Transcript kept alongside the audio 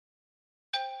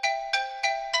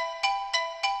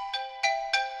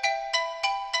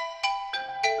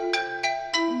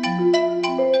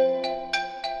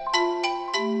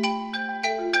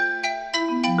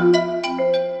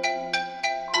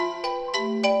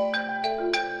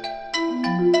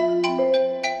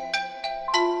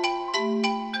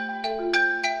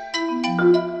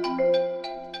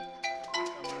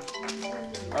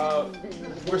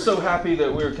so happy that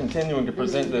we're continuing to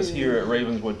present this here at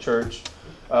Ravenswood Church.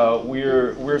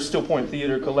 We're Still Point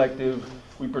Theater Collective.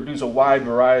 We produce a wide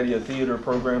variety of theater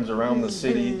programs around the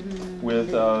city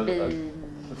with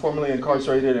formerly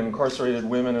incarcerated and incarcerated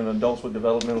women and adults with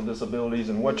developmental disabilities.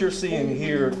 And what you're seeing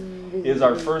here is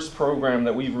our first program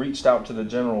that we've reached out to the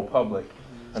general public,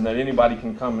 and that anybody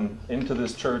can come into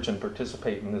this church and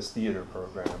participate in this theater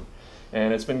program.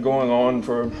 And it's been going on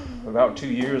for about 2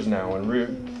 years now, and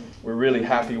we're really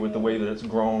happy with the way that it's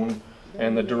grown.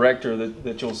 And the director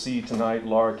that you'll see tonight,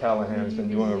 Laura Callahan, has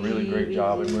been doing a really great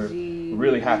job, and we're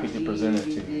really happy to present it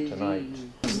to you tonight.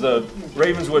 This is the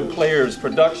Ravenswood Players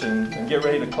production, and get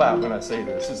ready to clap when I say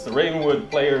this. It's the Ravenswood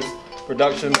Players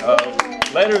production of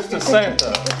Letters to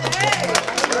Santa.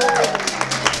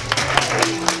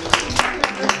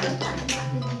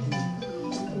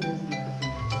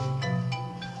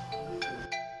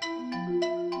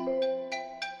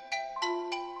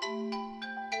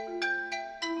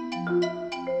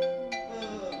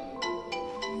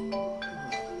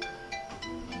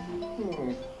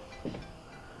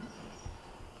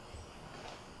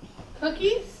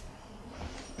 Cookies?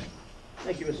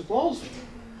 Thank you, Mrs. Walls.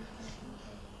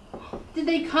 Did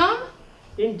they come?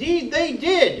 Indeed they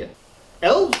did.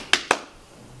 Elves?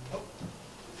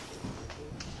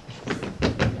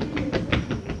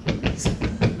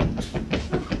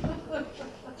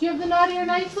 Do you have the naughty or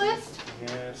nice list?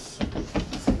 Yes.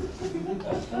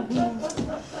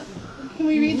 Can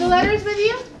we read the letters with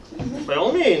you? By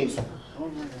all means.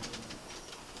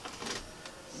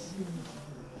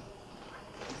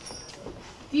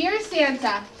 Dear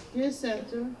Santa, Dear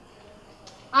Santa,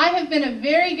 I have been a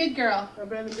very good girl. I've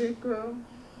been a big girl.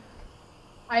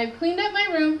 I have cleaned up my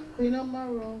room Clean up my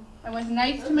room. and was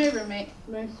nice to my roommate.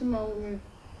 Nice to my room.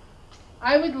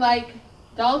 I would like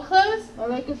doll clothes I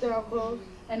like a doll clothes,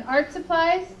 and art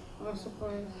supplies art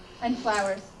supplies, and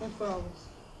flowers. and flowers.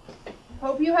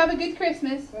 Hope you have a good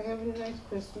Christmas. I have a nice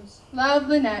Christmas. Love,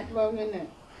 Lynette. Love Lynette.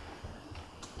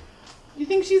 You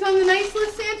think she's on the nice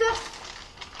list, Santa?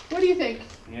 What do you think?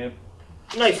 Yep.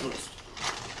 Nice list.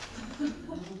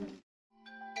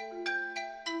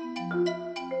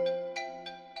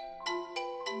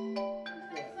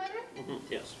 Next letter?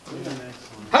 Yes.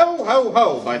 Ho, ho,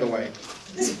 ho, by the way.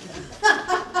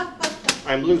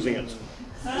 I'm losing it.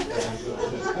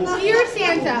 Dear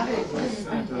Santa. Dear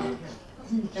Santa.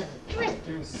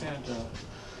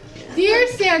 Dear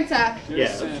Santa, Dear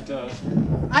Yes. Santa.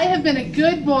 I have been a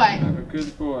good boy. I'm a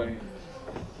good boy.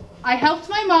 I helped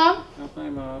my mom Help my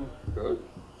mom. Good.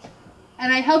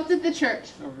 and I helped at the church.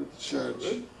 Over at the church.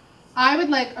 I would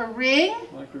like a ring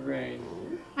Like the rain.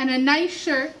 and a nice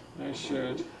shirt Nice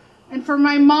shirt. and for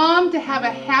my mom to have a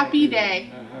happy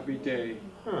day. A happy day.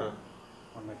 Huh.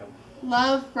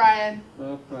 Love, Brian.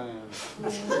 Love, Brian.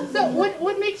 So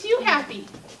what makes you happy?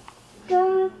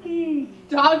 Doggy.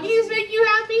 Doggies make you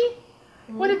happy?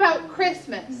 What about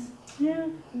Christmas? Yeah.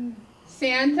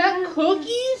 Santa?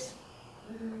 Cookies?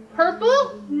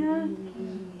 Purple? Yeah.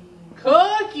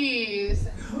 Cookies.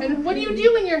 And what do you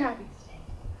do when you're happy?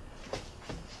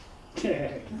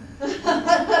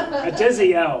 A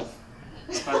dizzy elf.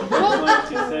 Like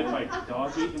you said, like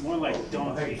doggy, more like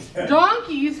donkey.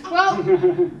 Donkeys? Well,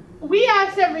 we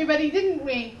asked everybody, didn't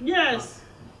we? Yes.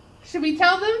 Should we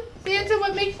tell them, Santa,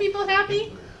 what makes people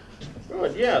happy?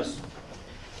 Good, yes.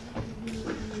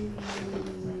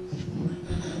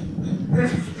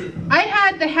 I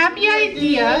had the happy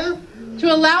idea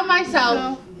to allow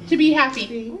myself to be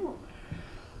happy.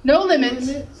 No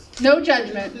limits, no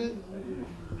judgment,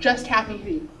 just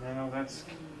happy. No, that's.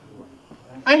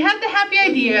 I had the happy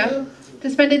idea to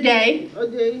spend a day, A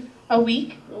day, a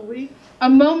week, a week, a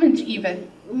moment even,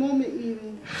 a moment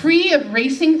even. free of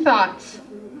racing thoughts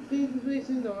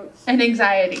Facing thoughts. and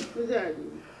anxiety. Anxiety.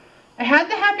 I had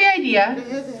the happy I idea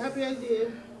had the happy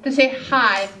idea to say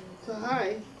hi to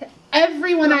hi. to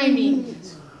everyone I meet,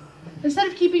 instead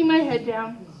of keeping my head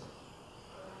down.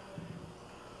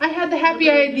 I had the happy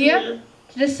idea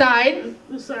to decide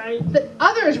Decide that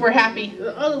others were happy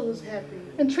the other was happy.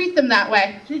 and treat them that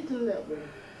way. Treat them that way.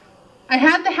 I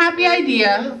had the happy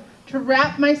idea to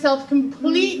wrap myself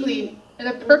completely in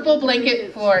a purple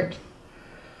blanket fort.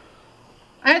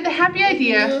 I had the happy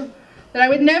idea that I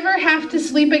would never have to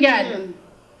sleep again.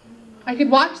 I could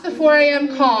watch the 4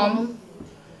 a.m. calm.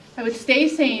 I would stay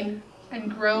sane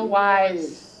and grow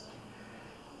wise.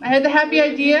 I had the happy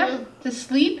idea to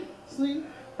sleep Sleep.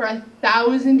 for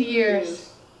 1,000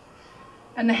 years.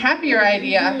 And the happier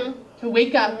idea to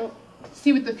wake up,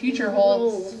 see what the future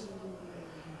holds.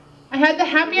 I had the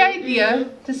happy idea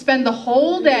to spend the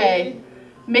whole day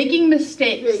making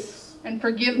mistakes and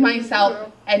forgive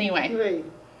myself anyway. Great.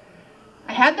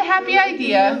 I had the happy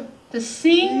idea to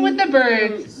sing with the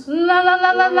birds, la la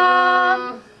la la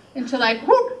la, until like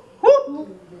whoop, whoop,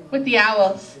 with the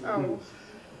owls.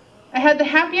 I had the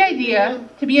happy idea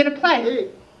to be in a play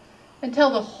and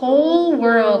tell the whole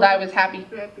world I was happy.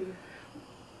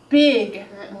 Big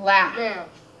laugh.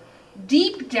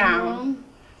 Deep down,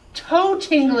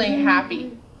 toe-tingling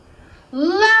happy.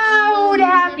 Loud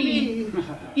happy.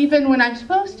 Even when I'm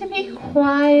supposed to be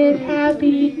quiet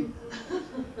happy.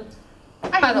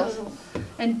 I huddle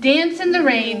and dance in the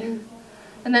rain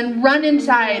and then run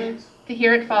inside to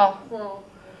hear it fall.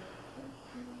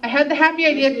 I had the happy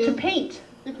idea to paint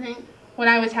when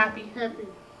I was happy.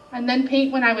 And then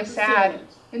paint when I was sad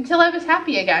until I was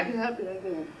happy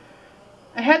again.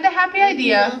 I had the happy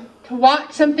idea to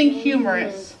watch something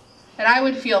humorous and I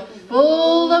would feel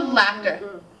full of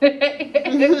laughter.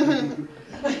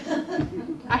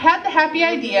 I had the happy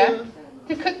idea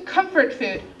to cook comfort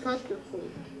food.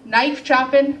 Knife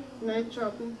chopping,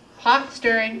 pot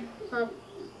stirring,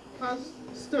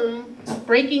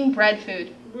 breaking bread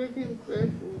food.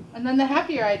 And then the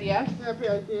happier idea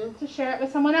to share it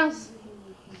with someone else.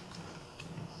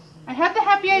 I had the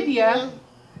happy idea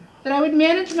that I would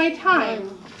manage my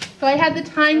time so I had the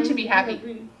time to be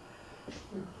happy.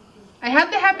 I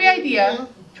had the happy idea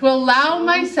to allow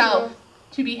myself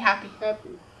to be happy.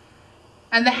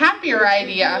 And the happier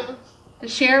idea to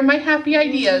share my happy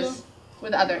ideas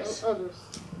with others.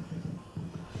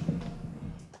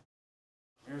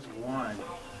 Here's one.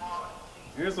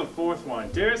 Here's the fourth one.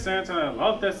 Dear Santa, I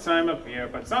love this time of year,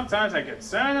 but sometimes I get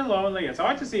sad and lonely. It's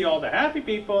hard to see all the happy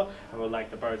people. I would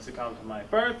like the birds to come to my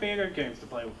bird feeder, games to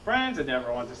play with friends. I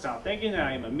never want to stop thinking that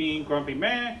I am a mean, grumpy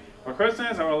man. For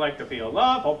Christmas, I would like to feel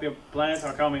love. Hope your plans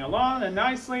are coming along and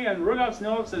nicely. And Rudolph's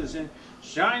nose is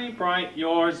shiny bright.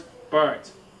 Yours,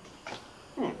 Bert.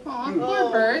 Aw,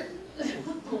 poor Bert.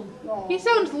 He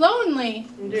sounds lonely.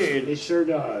 Indeed. It sure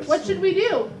does. What should we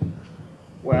do?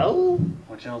 Well,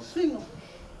 What else?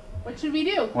 What should we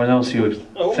do? What else you would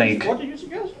think? What did you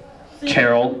suggest?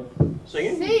 Carol.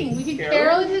 Singing? Sing. We could Carol?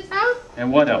 carol at his house.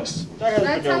 And what else? That has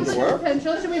That been known sounds to like work.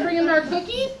 potential. Should we bring him our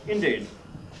cookies? Indeed.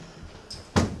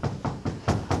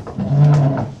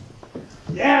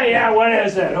 Yeah, what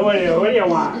is it? What do you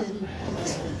want?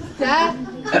 Death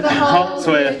the Homes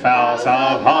with boughs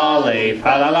of holly,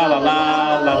 fa la la la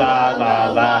la la la la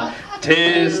la.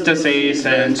 'Tis the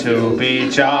season to be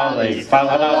jolly, fa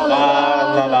la la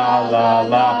la la la la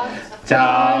la.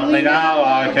 Darling, thou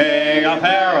art king of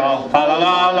peril, fa la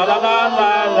la la la la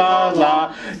la la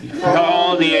la.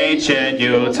 From the ancient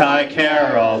Yuletide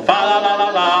carol, fa la la la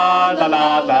la la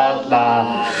la la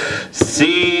la.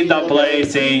 See the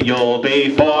blazing Yule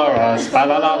before us, fa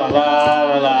la la la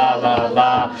la la la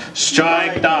la.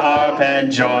 Strike the harp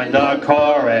and join the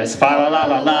chorus, fa la la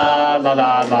la la la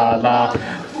la la la.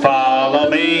 Follow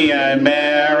me in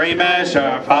merry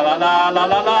measure, fa la la la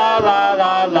la la la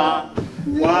la la.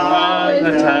 One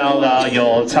to tell the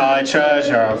Yuletide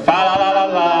treasure, fa la la la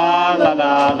la la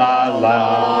la la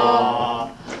la.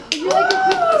 Would you like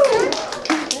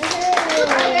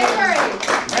a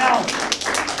cookie, sir?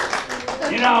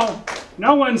 Well, you know,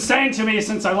 no one sang to me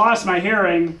since I lost my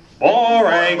hearing.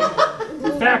 Boring.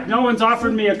 In fact, no one's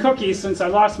offered me a cookie since I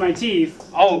lost my teeth.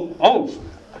 Oh,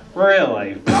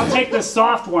 really? I'll take this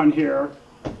soft one here.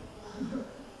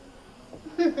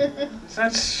 Is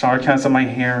that sarcasm I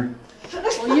hear?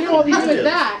 Well, you know what we do with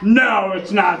that. No,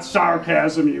 it's not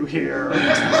sarcasm, you hear. You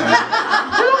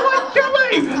know what? You're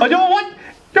lame. You know what?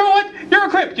 You're a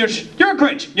crip. You're a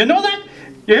Grinch. You know that?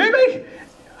 You hear me?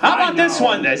 How about this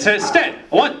one that says instead?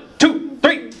 1, 2,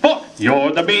 3, 4.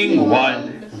 You're the mean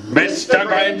one, Mr.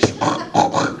 Grinch.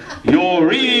 You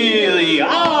really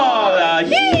are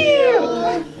the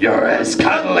heel. You're as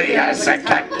cuddly as a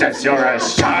cactus. You're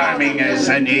as charming as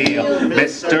an eel,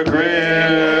 Mr.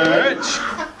 Grinch.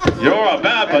 You're a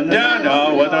bad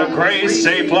banana with a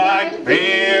greasy black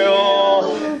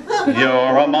peel.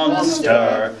 You're a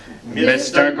monster,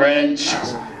 Mr. Grinch.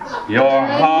 Your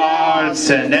heart's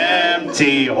an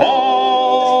empty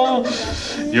hole.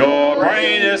 Your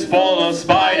brain is full of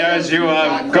spiders. You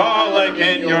have garlic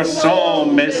in your soul,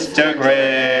 Mr.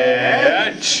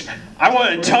 Grinch. I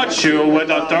wouldn't touch you with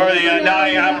a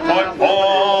 39-foot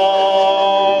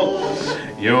pole.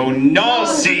 You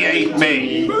nauseate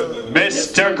me,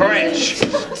 Mr. Grinch,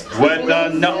 with the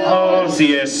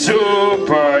nosiest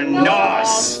super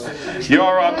nos.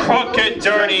 You're a crooked,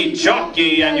 dirty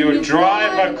jockey, and you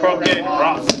drive a crooked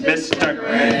cross, Mr.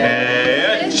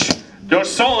 Grinch. Your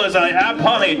soul is an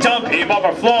app-honey dump heap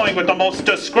overflowing with the most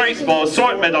disgraceful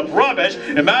assortment of rubbish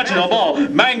imaginable,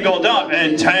 mangled up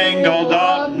and tangled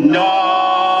up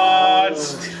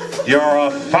knots. You're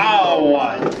a foul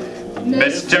one,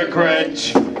 Mr.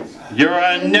 Critch, you're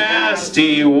a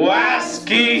nasty,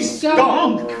 wasky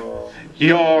skunk.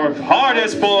 Your heart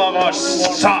is full of a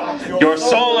sock. Your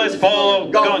soul is full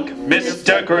of gunk,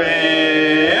 Mr.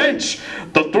 Critch.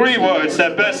 The 3 words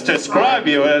that best describe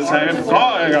you as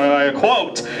I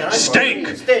quote, stink,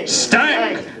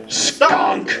 stank,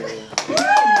 skunk. Hear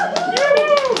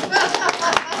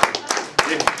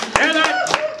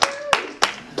that?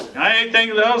 Anything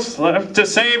else left to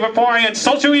say before I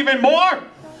insult you even more?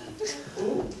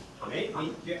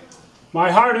 My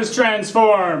heart is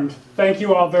transformed. Thank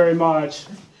you all very much.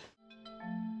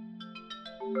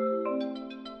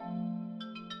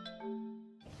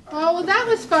 Oh, well, that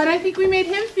was fun. I think we made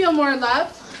him feel more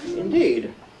loved.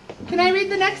 Indeed. Can I read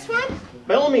the next one?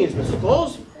 By all means, Mrs.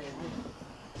 Claus.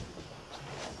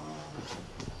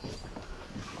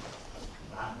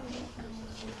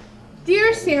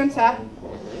 Dear Santa,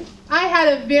 I had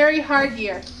a very hard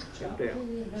year.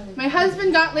 My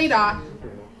husband got laid off,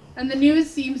 and the news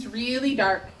seems really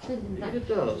dark. It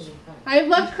does. I have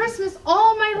loved Christmas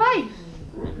all my life.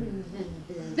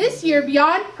 This year,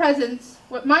 beyond presents,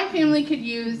 what my family could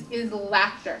use is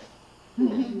laughter.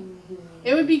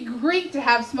 It would be great to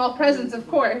have small presents, of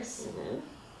course.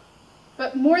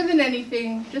 But more than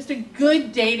anything, just a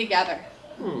good day together.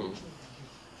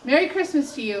 Merry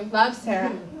Christmas to you. Love,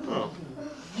 Sarah. Oh.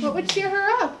 What would cheer her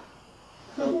up?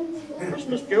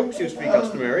 Christmas jokes used to be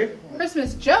customary.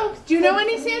 Christmas jokes? Do you know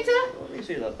any, Santa? Let me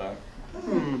see that back.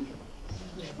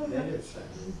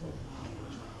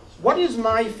 What is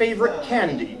my favorite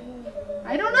candy?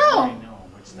 I don't know.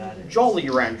 Jolly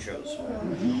Ranchers.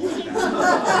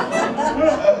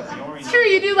 It's true,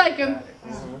 you do like them.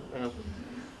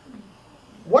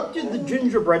 What did the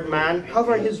gingerbread man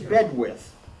cover his bed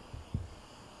with?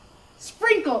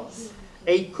 Sprinkles.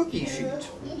 A cookie sheet.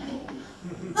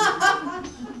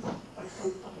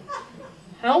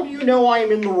 How do you know I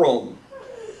am in the room?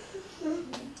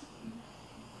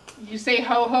 You say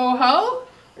ho, ho, ho?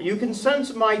 You can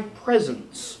sense my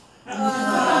presence. You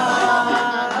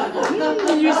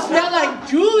smell like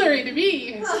jewelry to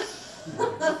me.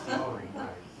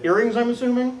 Earrings, I'm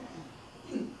assuming?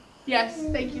 Yes,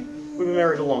 thank you. We've been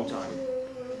married a long time.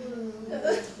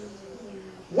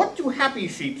 What do happy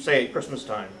sheep say at Christmas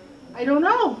time? I don't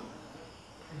know.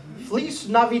 Feliz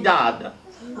Navidad.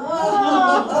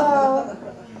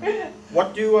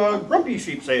 What do grumpy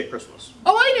sheep say at Christmas?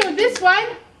 Oh, I know this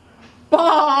one.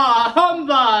 Bah,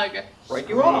 humbug. Right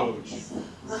you are.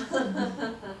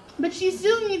 But she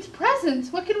still needs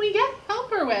presents. What can we help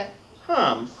her with?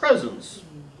 Presents.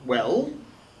 Well,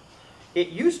 it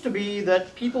used to be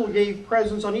that people gave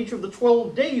presents on each of the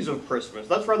 12 days of Christmas.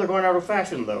 That's rather going out of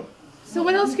fashion, though. So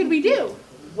what else could we do?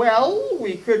 Well,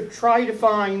 we could try to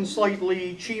find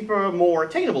slightly cheaper, more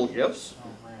attainable gifts.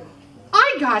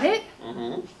 I got it.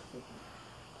 Mm-hmm.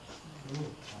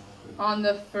 On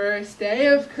the first day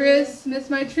of Christmas,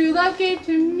 my true love gave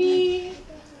to me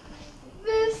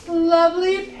this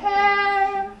lovely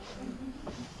pair.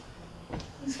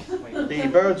 The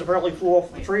birds apparently flew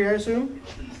off the tree, I assume?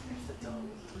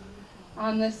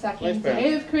 On the second Nice pair.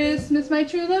 day of Christmas, my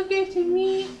true love gave to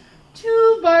me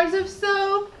 2 bars of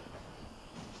soap.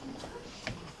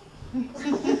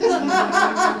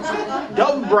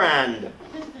 Dove brand.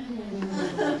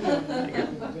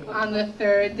 On the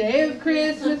third day of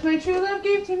Christmas, my true love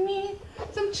gave to me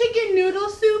some chicken noodle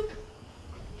soup.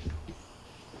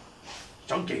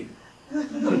 Chunky. Good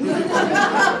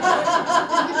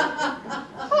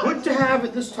to have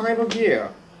at this time of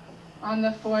year. On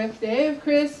the fourth day of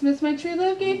Christmas, my true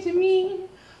love gave to me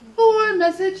 4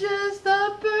 messages,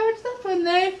 the birds, that's when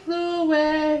they flew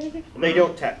away. They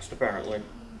don't text, apparently.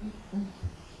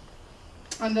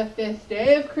 On the 5th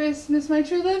day of Christmas, my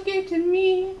true love gave to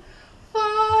me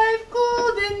 5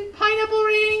 golden pineapple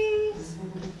rings.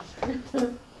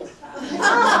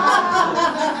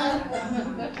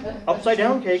 Upside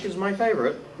down cake is my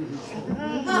favorite.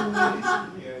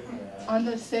 On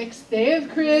the 6th day of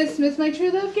Christmas, my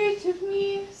true love gave to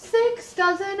me 6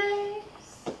 dozen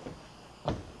eggs.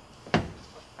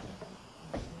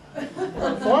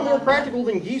 Far more practical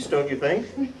than geese, don't you think?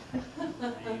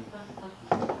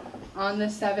 On the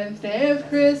 7th day of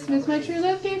Christmas, my true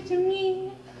love gave to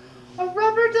me a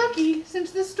rubber ducky, since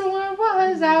the store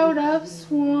was out of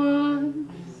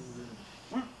swans.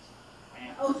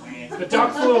 The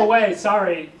duck flew away,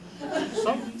 sorry.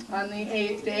 On the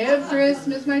 8th day of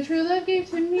Christmas, my true love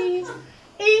gave to me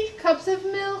 8 cups of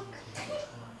milk.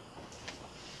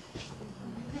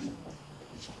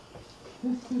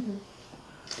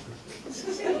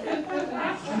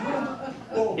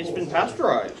 It's been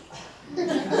pasteurized.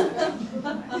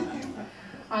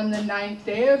 On the 9th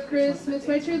day of Christmas,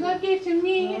 my true love gave to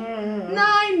me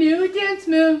 9 new dance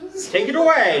moves. Take it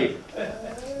away.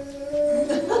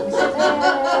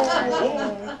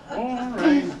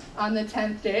 On the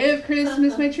 10th day of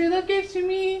Christmas, my true love gave to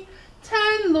me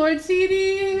 10 Lord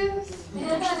CDs.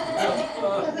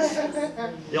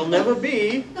 They'll never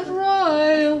be.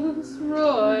 Royals,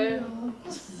 royals.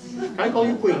 Can I call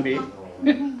you Queen Bee?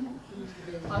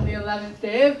 On the 11th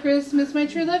day of Christmas, my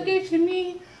true love gave to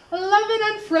me 11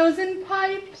 unfrozen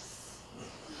pipes.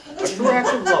 I'm sure I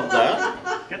could love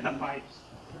that. Get the pipes.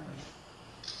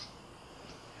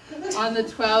 On the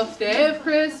 12th day of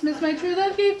Christmas, my true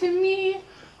love gave to me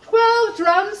 12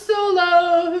 drum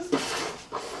solos.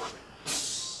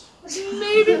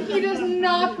 Maybe he does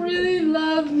not really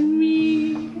love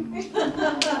me.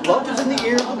 Love is in the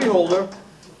ear of the beholder.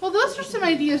 Well, those are some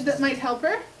ideas that might help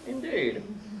her. Indeed.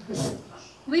 At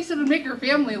least it would make her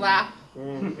family laugh. Do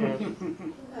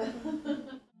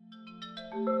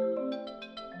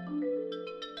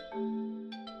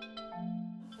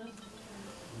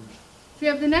you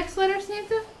have the next letter,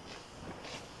 Santa?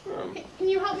 Can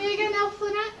you help me again, Elf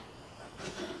Lynette?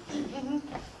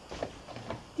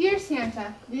 Dear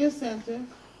Santa, Dear Santa,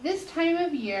 this time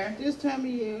of year, this time of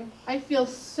year, I feel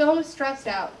so stressed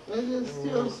out. I just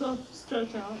feel so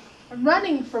stressed out. I'm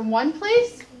running from one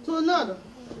place. To another.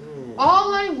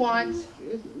 All I want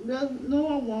No,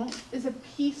 I want is a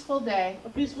peaceful day a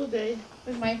peaceful day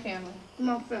with my family. for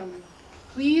my family.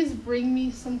 Please bring me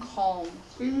some calm.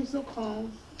 Bring me some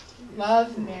calm.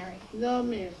 Love, Mary. Love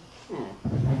me.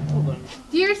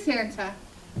 Dear Santa,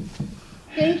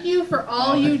 thank you for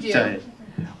all you do.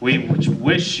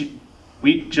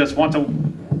 We just want to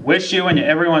wish you and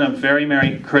everyone a very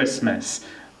Merry Christmas.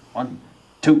 1,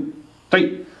 2,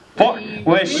 3, 4.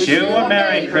 Wish you a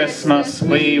Merry Christmas.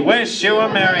 We wish you a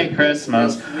Merry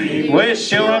Christmas. We wish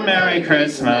you a Merry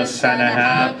Christmas and a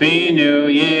Happy New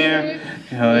Year.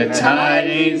 Good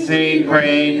tidings be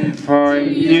great for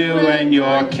you and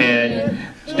your kid.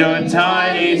 Good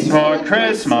tidings for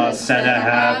Christmas and a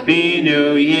Happy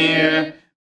New Year.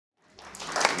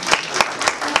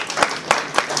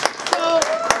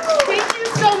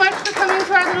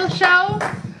 Show.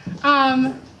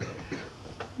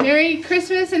 Merry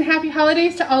Christmas and Happy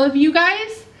Holidays to all of you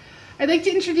guys. I'd like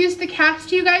to introduce the cast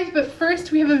to you guys, but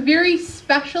first we have a very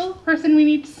special person we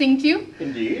need to sing to.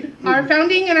 Indeed. Our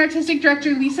founding and artistic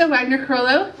director, Lisa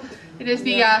Wagner-Carollo. It is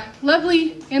the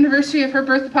lovely anniversary of her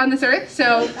birth upon this earth,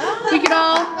 so we could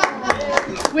all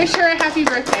wish her a happy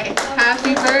birthday.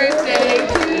 Happy birthday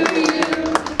to you.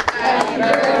 Happy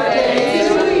birthday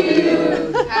to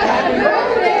you. Happy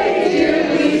birthday.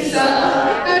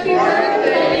 Happy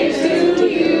birthday to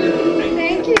you.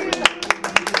 Thank you.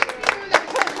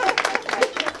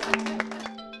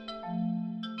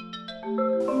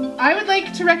 I would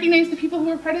like to recognize the people who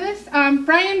were part of this.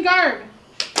 Brian Garb.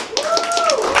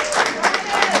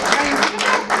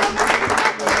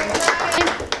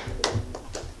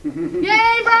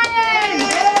 Yay, Brian!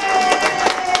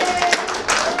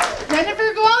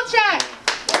 Jennifer Gwalchuk.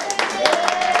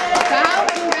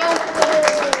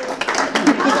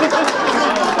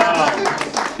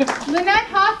 Lynette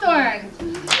Hawthorne.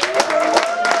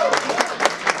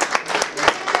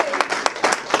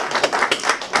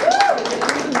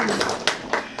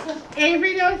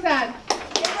 Avery Nosad.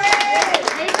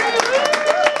 Avery, woo!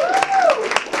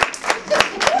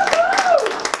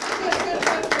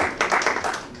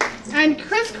 And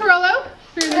Chris Carollo.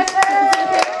 And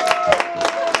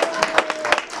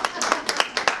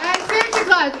Santa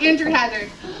Claus, Andrew Hazard.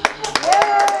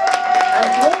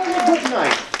 And good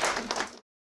night.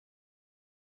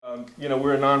 You know,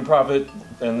 we're a nonprofit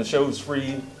and the show's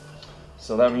free,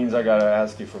 so that means I gotta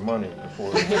ask you for money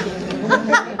before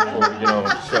you know,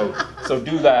 so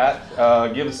do that.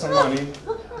 Give us some money.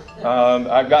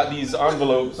 I've got these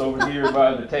envelopes over here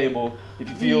by the table. If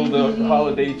you feel the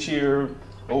holiday cheer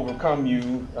overcome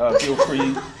you, feel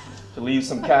free to leave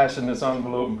some cash in this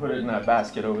envelope and put it in that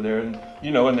basket over there, and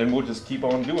you know, and then we'll just keep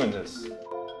on doing this.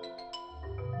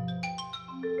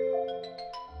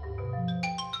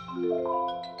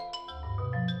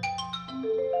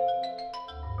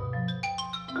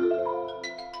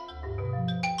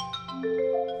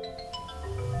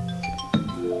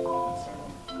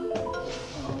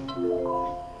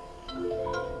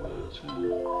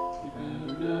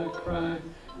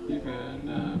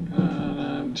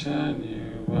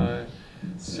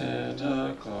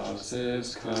 Santa Claus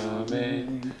is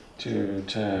coming to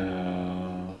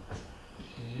town.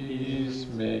 He's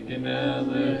making a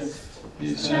list,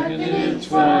 he's checking it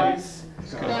twice.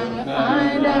 He's gonna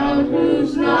find out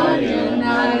who's naughty and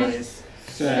nice.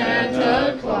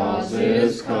 Santa Claus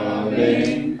is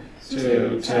coming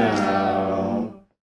to tell.